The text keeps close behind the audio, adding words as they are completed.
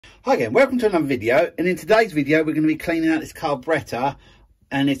Hi again, welcome to another video, and in today's video we're going to be cleaning out this carburetor,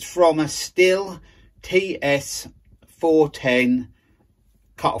 and it's from a Stihl TS410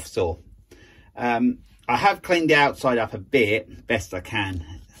 cut-off saw. I have cleaned the outside up a bit, best I can.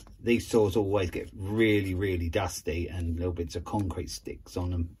 These saws always get really dusty and little bits of concrete sticks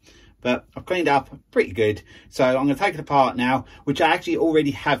on them. But I've cleaned it up pretty good. So I'm going to take it apart now, which I actually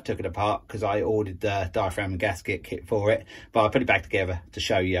already have took it apart because I ordered the diaphragm and gasket kit for it. But I put it back together to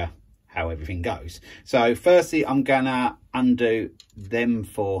show you how everything goes. So firstly, I'm going to undo them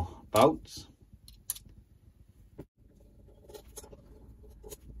 4 bolts.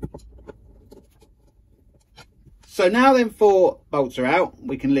 So now them 4 bolts are out,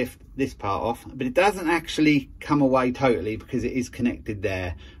 we can lift this part off, but it doesn't actually come away totally because it is connected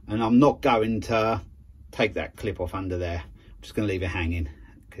there, and I'm not going to take that clip off under there. I'm just going to leave it hanging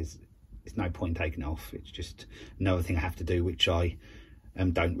because there's no point taking it off. It's just another thing I have to do, which I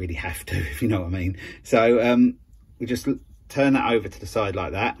don't really have to, if you know what I mean. So we just turn that over to the side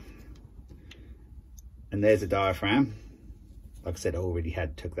like that, and there's a diaphragm. Like I said, I already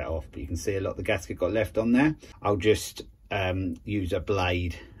took that off, but you can see a lot of the gasket got left on there. I'll just use a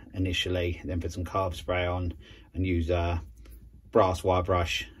blade initially, then put some carb spray on and use a brass wire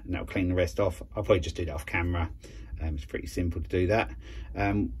brush, and that'll clean the rest off. I'll probably just do that off camera. It's pretty simple to do that.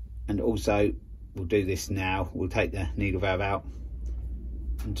 And also we'll do this now. We'll take the needle valve out,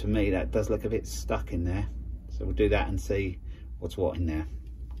 and to me that does look a bit stuck in there. So we'll do that and see what's what in there.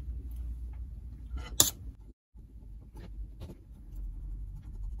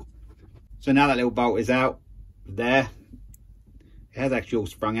 So now that little bolt is out there, it has actually all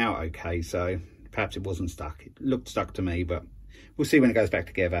sprung out okay, so perhaps it wasn't stuck. It looked stuck to me, but we'll see when it goes back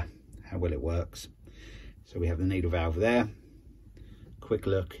together how well it works. So we have the needle valve there. Quick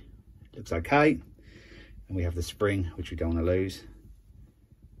look, it looks okay. And we have the spring, which we don't want to lose.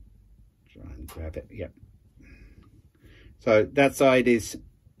 Try and grab it, yep. So that side is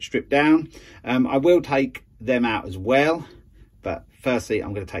stripped down. I will take them out as well, but firstly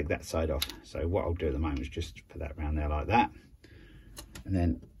I'm going to take that side off. So what I'll do at the moment is just put that around there like that, and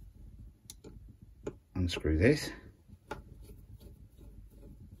then unscrew this.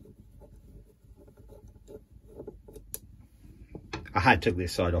 I had took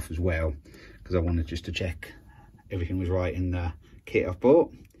this side off as well because I wanted just to check everything was right in the kit I've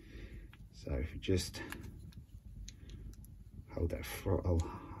bought. So if you just hold that throttle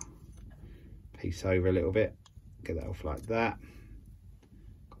piece over a little bit, get that off like that,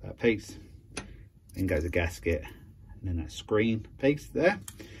 got that piece, then goes the gasket, and then that screen piece there.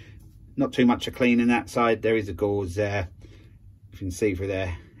 Not too much to clean in that side. There is a gauze there, if you can see through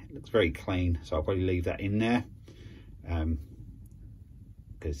there. It looks very clean, so I'll probably leave that in there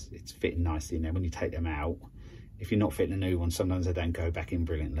because it's fitting nicely in there. When you take them out, if you're not fitting a new one, sometimes they don't go back in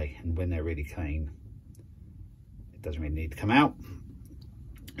brilliantly, and when they're really clean it doesn't really need to come out.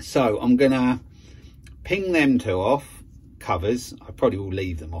 So I'm gonna ping them 2 off covers. I probably will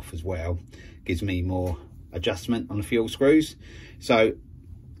leave them off as well. Gives me more adjustment on the fuel screws. So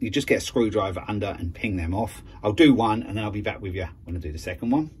you just get a screwdriver under and ping them off. I'll do one and then I'll be back with you when I do the second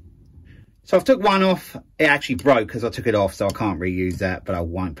one. So I've took one off. It actually broke because I took it off, so I can't reuse that, but I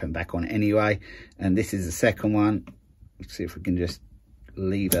won't put them back on anyway. And this is the second one. Let's see if we can just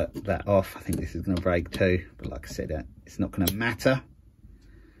leave that off. I think this is going to break too, but like I said, it's not going to matter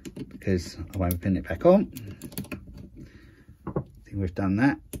because I won't be putting it back on. I think we've done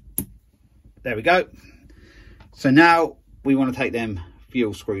that. There we go. So now we want to take them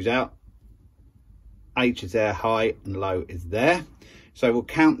fuel screws out. H is there, high and low is there. So we'll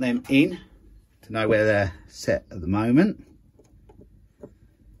count them in to know where they're set at the moment.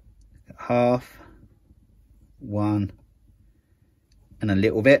 Half, 1, and a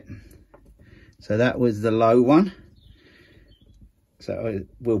little bit. So that was the low one. So it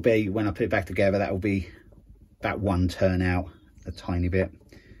will be, when I put it back together, that will be about 1 turn out, a tiny bit.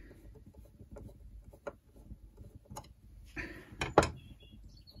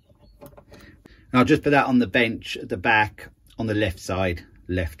 And I'll just put that on the bench at the back on the left side,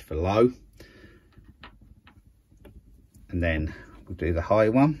 left for low. And then we'll do the high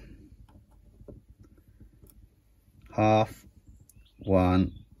one. Half,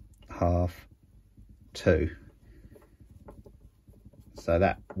 1, half, 2. So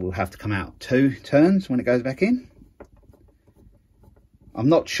that will have to come out 2 turns when it goes back in. I'm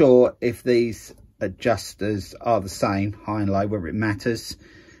not sure if these adjusters are the same, high and low, whether it matters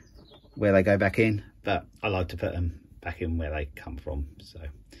where they go back in, but I like to put them back in where they come from. So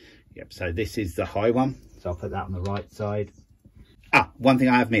yep, so this is the high one, so I'll put that on the right side. One thing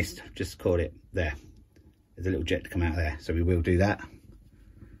I have missed, just caught it there. There's a little jet to come out there, so we will do that.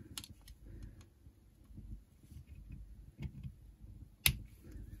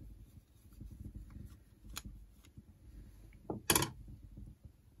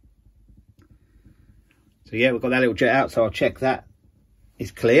 So yeah, we've got that little jet out, so I'll check that is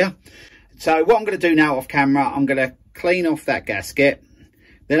clear. So what I'm going to do now off camera, I'm going to clean off that gasket.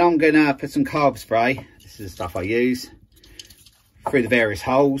 Then I'm going to put some carb spray. This is the stuff I use through the various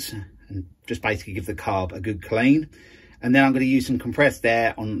holes and just basically give the carb a good clean. And then I'm going to use some compressed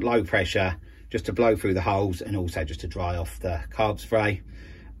air on low pressure just to blow through the holes and also just to dry off the carb spray.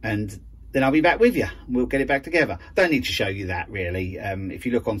 And then I'll be back with you. We'll get it back together. Don't need to show you that really. If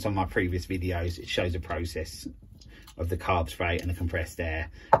you look on some of my previous videos, it shows the process of the carb spray and the compressed air.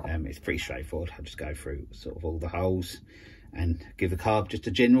 It's pretty straightforward. I'll just go through sort of all the holes and give the carb just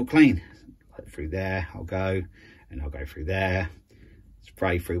a general clean. Like through there I'll go, and I'll go through there,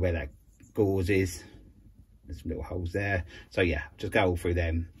 spray through where that gauze is. There's some little holes there. So yeah, just go all through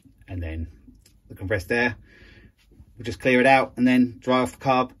them, and then the compressed air, we'll just clear it out and then dry off the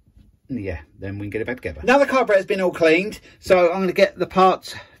carb. And yeah, then we can get it back together. Now the carburetor has been all cleaned, so I'm going to get the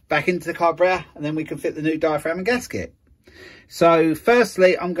parts back into the carburetor and then we can fit the new diaphragm and gasket. So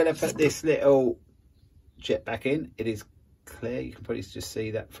firstly, I'm going to put this little jet back in. It is clear, you can probably just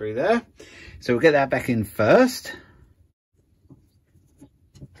see that through there. So we'll get that back in first.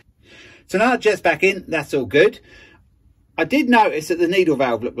 So now that jet's back in, that's all good. I did notice that the needle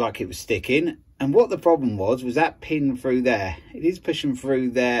valve looked like it was sticking, and what the problem was that pin through there. It is pushing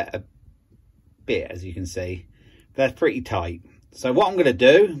through there a bit, as you can see. That's pretty tight. So what I'm going to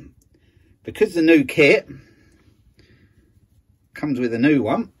do, because the new kit comes with a new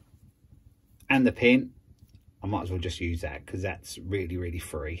one and the pin, I might as well just use that because that's really, really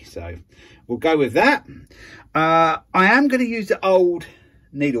free. So we'll go with that. I am going to use the old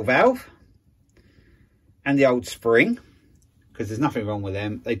needle valve and the old spring because there's nothing wrong with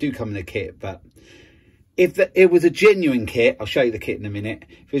them. They do come in the kit, but if it was a genuine kit, I'll show you the kit in a minute.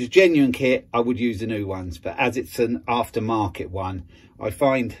 If it was a genuine kit, I would use the new ones. But as it's an aftermarket one, I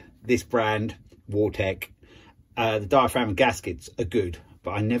find this brand, Wartech, the diaphragm and gaskets are good,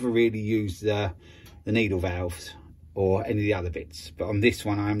 but I never really use the needle valves or any of the other bits. But on this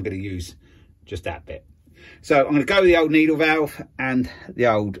one, I am going to use just that bit. So I'm going to go with the old needle valve and the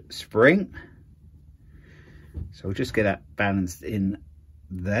old spring. So we'll just get that balanced in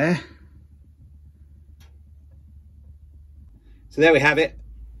there. So there we have it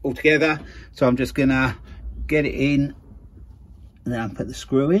all together. So I'm just gonna get it in and then I'll put the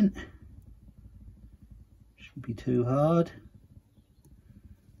screw in. Shouldn't be too hard.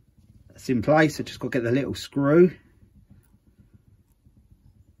 That's in place. I just got to get the little screw,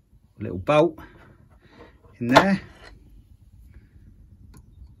 a little bolt in there.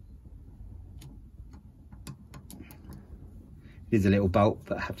 It is a little bolt,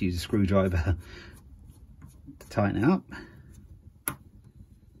 but I have to use a screwdriver to tighten it up.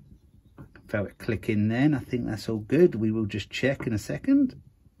 Felt it click in then. I think that's all good. We will just check in a second.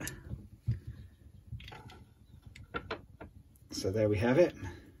 So there we have it.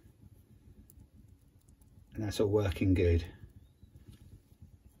 And that's all working good.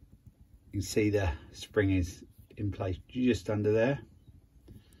 You can see the spring is in place just under there.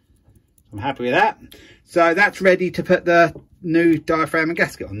 I'm happy with that. So that's ready to put the new diaphragm and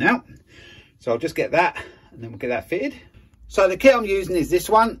gasket on now. So I'll just get that and then we'll get that fitted. So the kit I'm using is this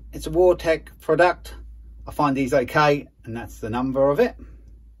one. It's a Wartech product. I find these okay, and that's the number of it.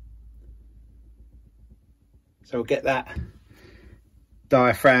 So we'll get that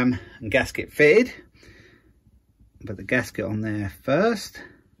diaphragm and gasket fitted. Put the gasket on there first.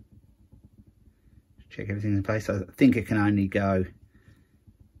 Check everything's in place. I think it can only go,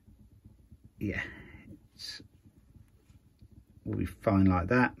 yeah, will be fine like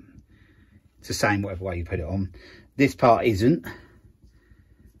that. It's the same whatever way you put it on. This part isn't,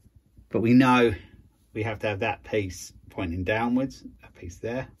 but we know we have to have that piece pointing downwards, that piece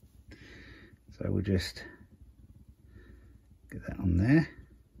there. So we'll just get that on there,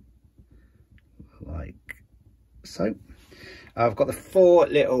 like so. I've got the 4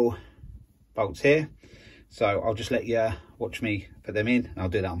 little bolts here, so I'll just let you watch me put them in. I'll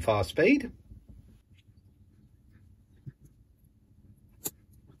do that on fast speed.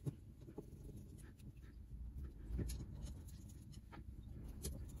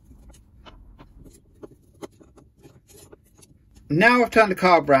 Now I've turned the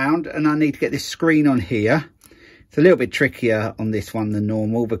carb round and I need to get this screen on here. It's a little bit trickier on this one than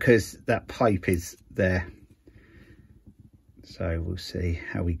normal because that pipe is there. So we'll see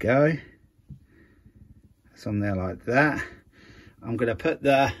how we go. It's on there like that. I'm going to put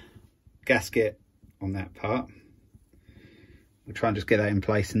the gasket on that part. We'll try and just get that in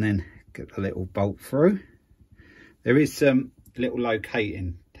place and then get the little bolt through. There is some little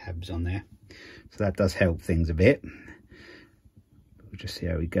locating tabs on there, so that does help things a bit. We'll just see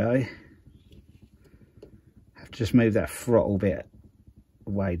how we go. Just move that throttle bit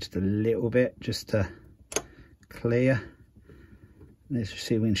away just a little bit, just to clear. Let's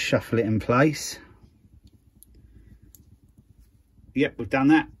see if we can shuffle it in place. Yep, we've done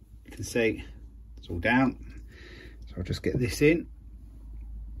that. You can see it's all down. So I'll just get this in.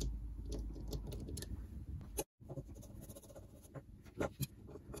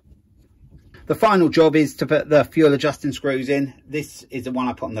 The final job is to put the fuel adjusting screws in. This is the one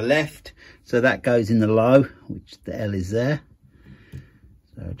I put on the left, so that goes in the low, which the L is there.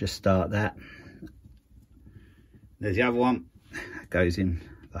 So I'll just start that. There's the other one, that goes in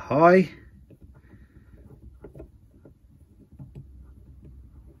the high.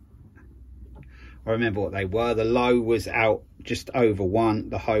 I remember what they were. The low was out just over 1,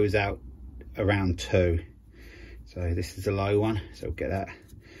 the high was out around 2. So this is the low one, so we'll get that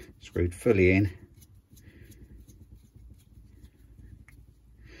screwed fully in.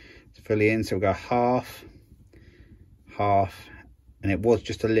 It's fully in, so we'll go half, half, and it was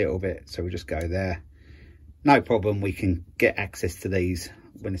just a little bit, so we'll just go there. No problem, we can get access to these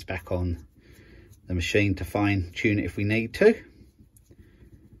when it's back on the machine to fine tune it if we need to.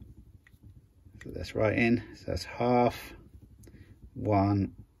 Put this right in, so that's half,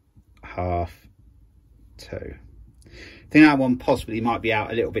 1, half, 2. I think that one possibly might be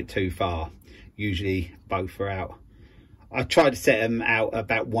out a little bit too far. Usually both are out. I tried to set them out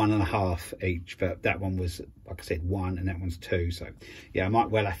about 1.5 each, but that one was, like I said, 1 and that one's 2. So yeah, I might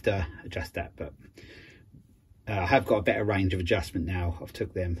well have to adjust that, but I have got a better range of adjustment now. I've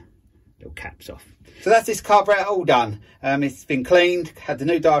took them little caps off. So that's this carburetor all done. It's been cleaned, had the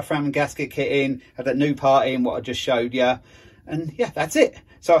new diaphragm and gasket kit in, had that new part in, what I just showed you. And yeah, that's it.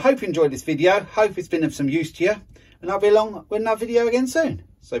 So I hope you enjoyed this video. Hope it's been of some use to you. And I'll be along with another video again soon.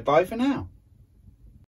 So bye for now.